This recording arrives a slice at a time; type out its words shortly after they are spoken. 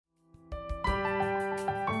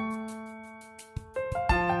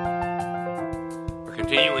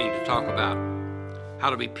continuing to talk about how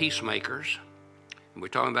to be peacemakers. And we're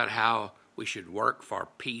talking about how we should work for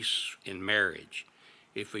peace in marriage.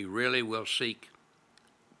 If we really will seek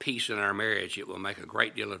peace in our marriage, it will make a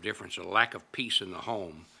great deal of difference. A lack of peace in the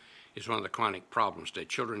home is one of the chronic problems. The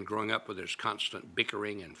children growing up with this constant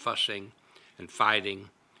bickering and fussing and fighting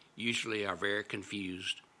usually are very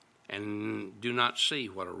confused and do not see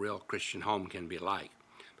what a real Christian home can be like.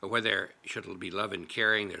 But where there should be love and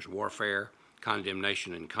caring, there's warfare,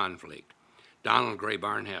 condemnation, and conflict. Donald Gray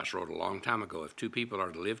Barnhouse wrote a long time ago, if two people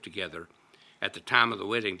are to live together, at the time of the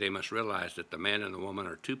wedding, they must realize that the man and the woman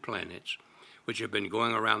are two planets which have been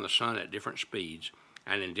going around the sun at different speeds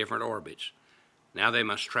and in different orbits. Now they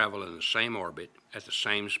must travel in the same orbit at the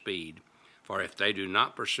same speed, for if they do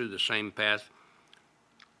not pursue the same path,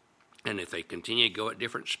 and if they continue to go at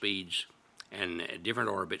different speeds and at different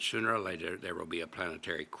orbits, sooner or later there will be a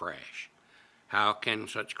planetary crash. How can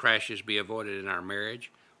such crashes be avoided in our marriage?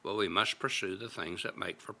 Well, we must pursue the things that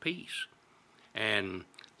make for peace. And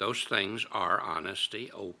those things are honesty,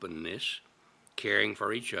 openness, caring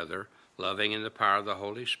for each other, loving in the power of the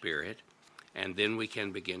Holy Spirit, and then we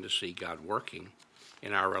can begin to see God working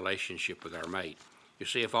in our relationship with our mate. You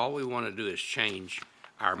see, if all we want to do is change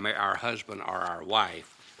our husband or our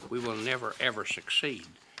wife, we will never, ever succeed,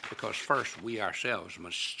 because first we ourselves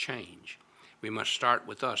must change. We must start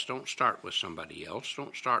with us. Don't start with somebody else.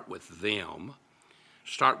 Don't start with them.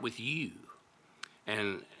 Start with you.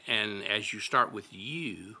 And as you start with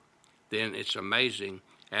you, then it's amazing.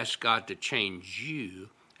 Ask God to change you.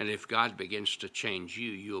 And if God begins to change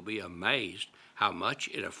you, you'll be amazed how much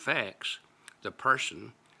it affects the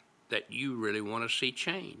person that you really want to see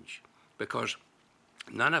change. Because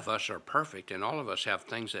none of us are perfect, and all of us have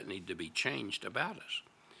things that need to be changed about us.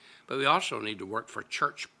 But we also need to work for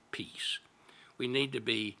church peace. We need to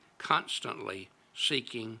be constantly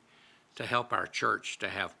seeking to help our church to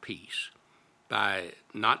have peace by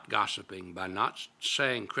not gossiping, by not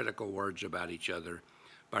saying critical words about each other,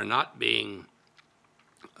 by not being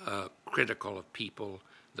critical of people,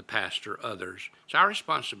 the pastor, others. It's our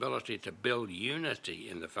responsibility to build unity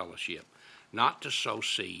in the fellowship, not to sow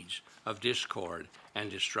seeds of discord and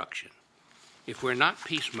destruction. If we're not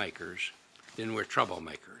peacemakers, then we're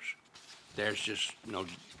troublemakers. That's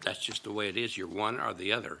just the way it is. You're one or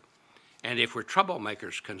the other. And if we're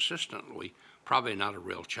troublemakers consistently, probably not a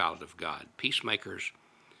real child of God. Peacemakers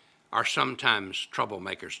are sometimes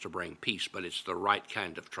troublemakers to bring peace, but it's the right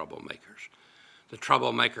kind of troublemakers. The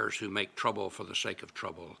troublemakers who make trouble for the sake of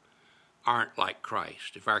trouble aren't like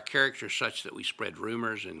Christ. If our character is such that we spread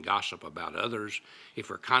rumors and gossip about others, if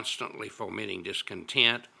we're constantly fomenting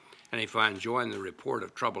discontent, and if we're enjoying the report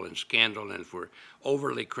of trouble and scandal, and if we're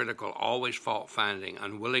overly critical, always fault-finding,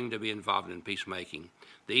 unwilling to be involved in peacemaking,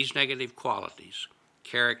 these negative qualities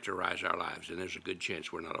characterize our lives, and there's a good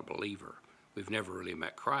chance we're not a believer. We've never really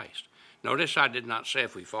met Christ. Notice I did not say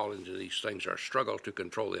if we fall into these things or struggle to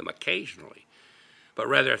control them occasionally, but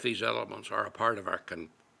rather if these elements are a part of our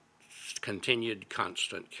continued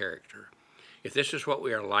constant character. If this is what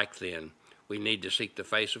we are like, then we need to seek the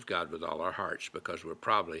face of God with all our hearts, because we're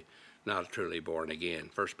probably not truly born again.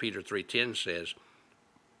 1 Peter 3:10 says,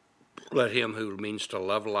 let him who means to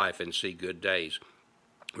love life and see good days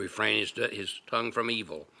refrain his tongue from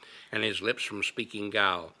evil and his lips from speaking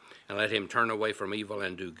guile, and let him turn away from evil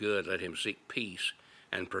and do good. Let him seek peace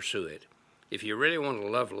and pursue it. If you really want to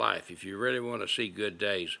love life, if you really want to see good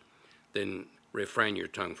days, then refrain your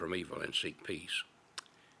tongue from evil and seek peace.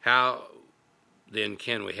 How then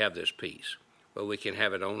can we have this peace? Well, we can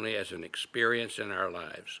have it only as an experience in our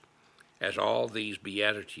lives, as all these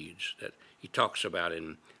beatitudes that he talks about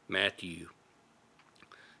in Matthew.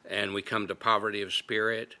 And we come to poverty of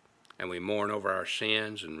spirit, and we mourn over our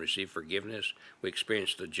sins and receive forgiveness. We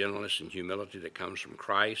experience the gentleness and humility that comes from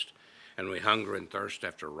Christ, and we hunger and thirst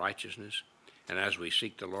after righteousness. And as we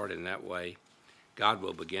seek the Lord in that way, God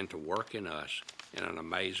will begin to work in us in an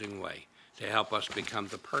amazing way to help us become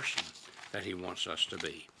the person that he wants us to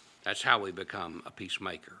be. That's how we become a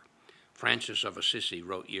peacemaker. Francis of Assisi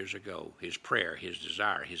wrote years ago his prayer, his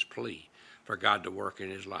desire, his plea for God to work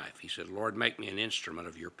in his life. He said, Lord, make me an instrument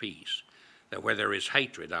of your peace, that where there is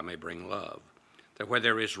hatred, I may bring love, that where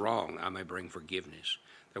there is wrong, I may bring forgiveness,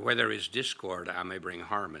 that where there is discord, I may bring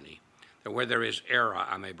harmony, that where there is error,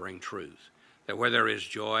 I may bring truth, that where there is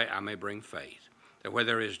joy, I may bring faith, that where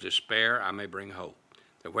there is despair, I may bring hope,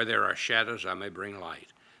 that where there are shadows, I may bring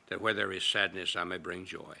light, that where there is sadness, I may bring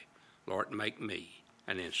joy. Lord, make me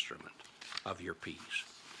an instrument of your peace.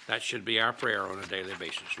 That should be our prayer on a daily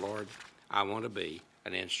basis. Lord, I want to be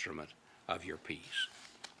an instrument of your peace.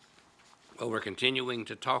 Well, we're continuing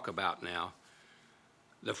to talk about now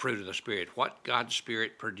the fruit of the Spirit, what God's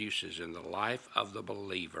Spirit produces in the life of the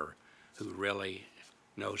believer who really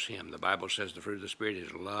knows Him. The Bible says the fruit of the Spirit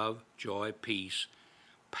is love, joy, peace,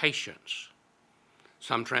 patience.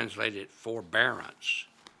 Some translate it forbearance.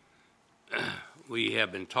 We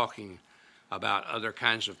have been talking about other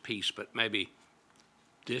kinds of peace, but maybe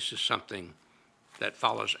this is something that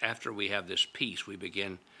follows after we have this peace. We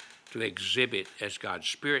begin to exhibit, as God's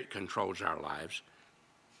Spirit controls our lives,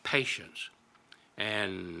 patience.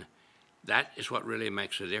 And that is what really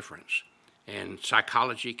makes a difference. And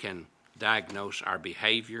psychology can diagnose our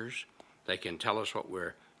behaviors. They can tell us what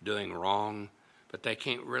we're doing wrong, but they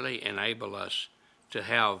can't really enable us to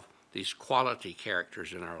have these quality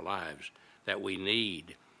characters in our lives that we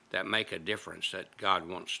need, that make a difference, that God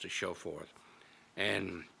wants to show forth.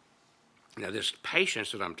 And now this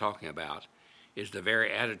patience that I'm talking about is the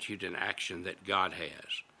very attitude and action that God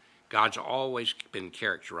has. God's always been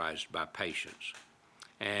characterized by patience.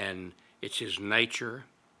 And it's His nature,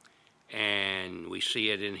 and we see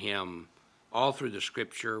it in Him all through the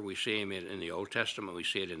Scripture. We see Him in the Old Testament. We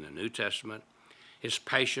see it in the New Testament. His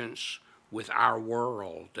patience with our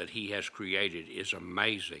world that He has created is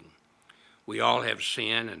amazing. We all have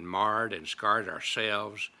sinned and marred and scarred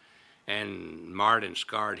ourselves and marred and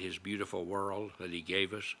scarred His beautiful world that He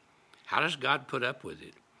gave us. How does God put up with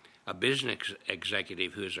it? A business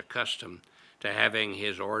executive who is accustomed to having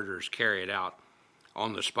his orders carried out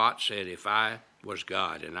on the spot said, if I was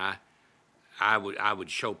God, and I would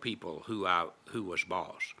show people who was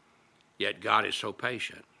boss. Yet God is so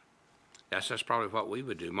patient. That's probably what we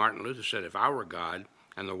would do. Martin Luther said, if I were God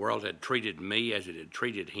and the world had treated me as it had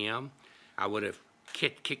treated him, I would have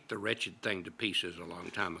kicked the wretched thing to pieces a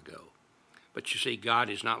long time ago. But you see, God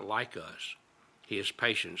is not like us. He is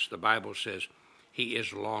patient. The Bible says He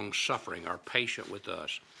is long-suffering or patient with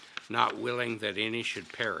us, not willing that any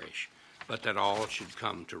should perish, but that all should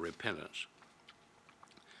come to repentance.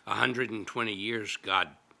 120 years God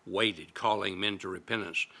waited, calling men to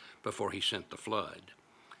repentance before He sent the flood.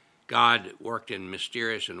 God worked in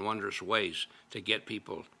mysterious and wondrous ways to get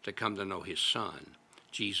people to come to know His Son,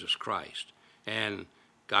 Jesus Christ. And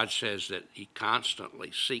God says that He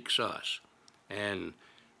constantly seeks us. And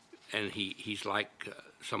He's like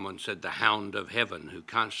someone said, the hound of heaven, who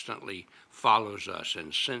constantly follows us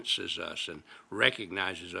and senses us and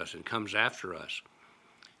recognizes us and comes after us.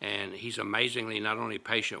 And He's amazingly not only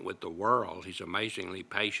patient with the world, He's amazingly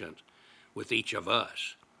patient with each of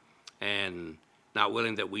us. And not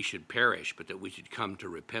willing that we should perish, but that we should come to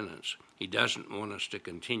repentance. He doesn't want us to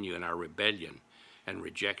continue in our rebellion and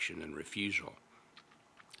rejection and refusal.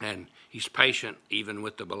 And He's patient even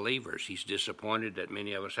with the believers. He's disappointed that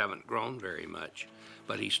many of us haven't grown very much,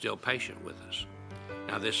 but He's still patient with us.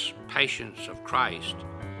 Now, this patience of Christ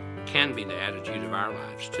can be the attitude of our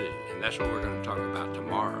lives too, and that's what we're going to talk about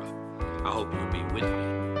tomorrow. I hope you'll be with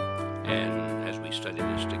me, and as we study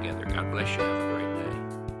this together, God bless you. Have a great day.